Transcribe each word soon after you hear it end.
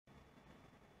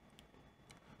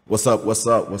What's up? What's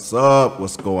up? What's up?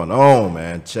 What's going on,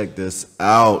 man? Check this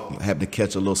out. I happened to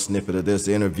catch a little snippet of this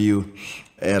interview,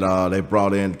 and they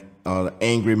brought in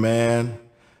Angryman,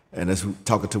 and that's who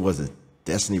talking to was it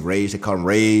Destiny Rage? They call him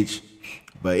Rage,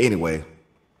 but anyway,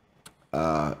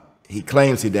 he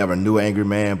claims he never knew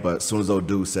Angryman, but as soon as old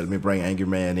dude said, "Let me bring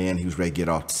Angryman in," he was ready to get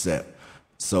off the set.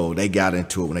 So they got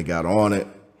into it when they got on it,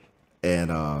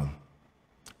 and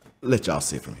let y'all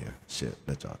see it from here. Shit,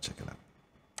 let y'all check it out.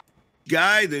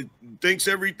 Guy that thinks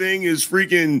everything is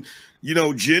freaking,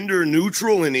 gender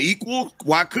neutral and equal.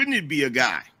 Why couldn't it be a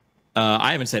guy?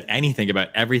 I haven't said anything about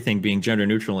everything being gender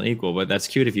neutral and equal, but that's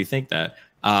cute if you think that.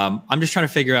 I'm just trying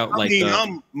to figure out,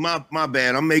 my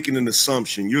bad. I'm making an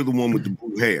assumption. You're the one with the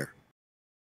blue hair.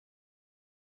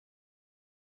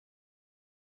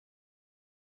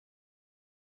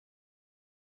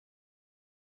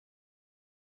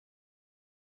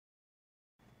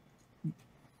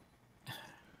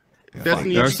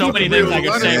 There are so many things I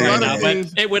could say right now,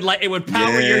 but it would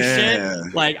power your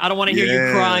shit. Like, I don't want to hear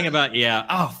you crying about,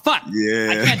 oh, fuck.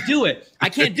 I can't do it. I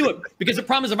can't do it. Because the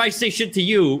problem is if I say shit to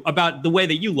you about the way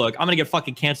that you look, I'm going to get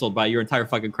fucking canceled by your entire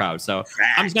fucking crowd. So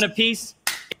I'm just going to peace.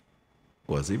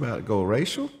 Was he about to go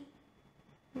racial?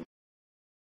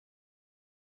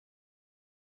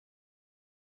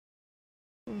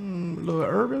 A little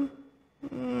urban?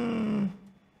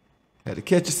 Had to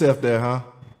catch yourself there, huh?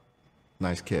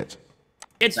 Nice catch.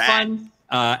 It's fun.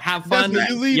 Have fun.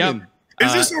 Yep.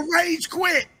 Is this a rage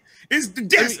quit? Is the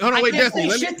Destiny? Hold on, wait,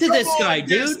 Destiny. Say shit to this guy,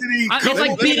 dude. It's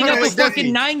like beating up a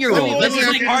fucking 9-year-old. This is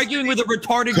like arguing with a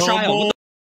retarded child.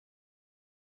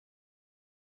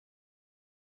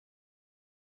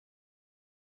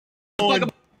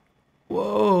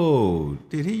 Whoa!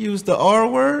 Did he use the R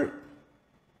word?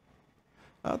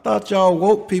 I thought y'all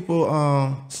woke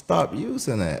people stop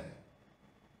using that.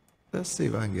 Let's see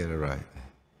if I can get it right.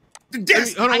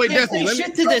 Hold on, wait, Destiny. Say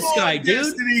shit to this guy,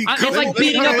 dude. It's like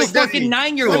beating up a fucking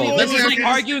 9-year-old. This is like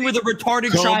arguing with a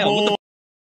retarded child.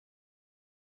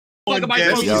 What the fuck am I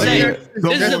supposed to say?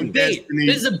 This is a bait.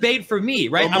 This is a bait for me,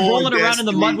 right? I'm rolling around in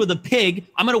the mud with a pig.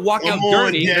 I'm gonna walk out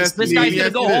dirty. This guy's gonna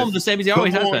go home the same as he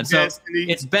always has been. So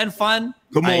it's been fun.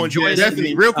 Come on,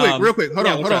 Destiny. Real quick. Hold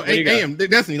on. Hey,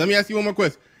 Destiny, let me ask you one more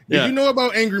question. Did you know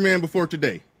about Angryman before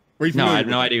today? No, I had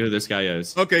no idea who this guy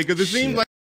is. Okay, because it seems like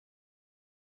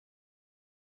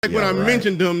when I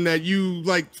mentioned him that you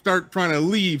start trying to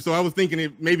leave, so I was thinking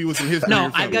it maybe was some history.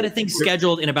 No, I've got a thing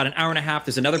scheduled in about an hour and a half.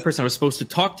 There's another person I was supposed to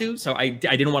talk to, so I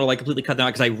didn't want to completely cut them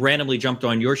out because I randomly jumped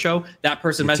on your show. That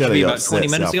person messaged me about 20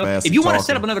 minutes ago. If you want to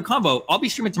set up another convo, I'll be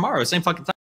streaming tomorrow, same fucking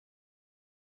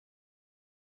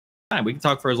time. We can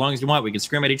talk for as long as you want. We can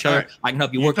scream at each other. Right. I can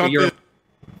help you work through your.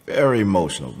 Very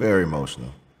emotional. Very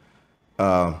emotional.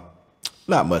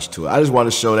 Not much to it. I just want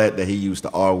to show that he used the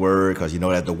R word because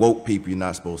that the woke people, you're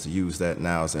not supposed to use that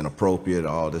now. It's inappropriate,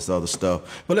 all this other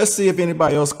stuff. But let's see if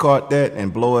anybody else caught that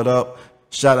and blow it up.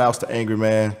 Shout outs to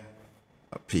Angryman.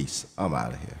 Peace. I'm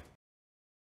out of here.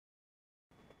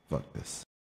 Fuck this.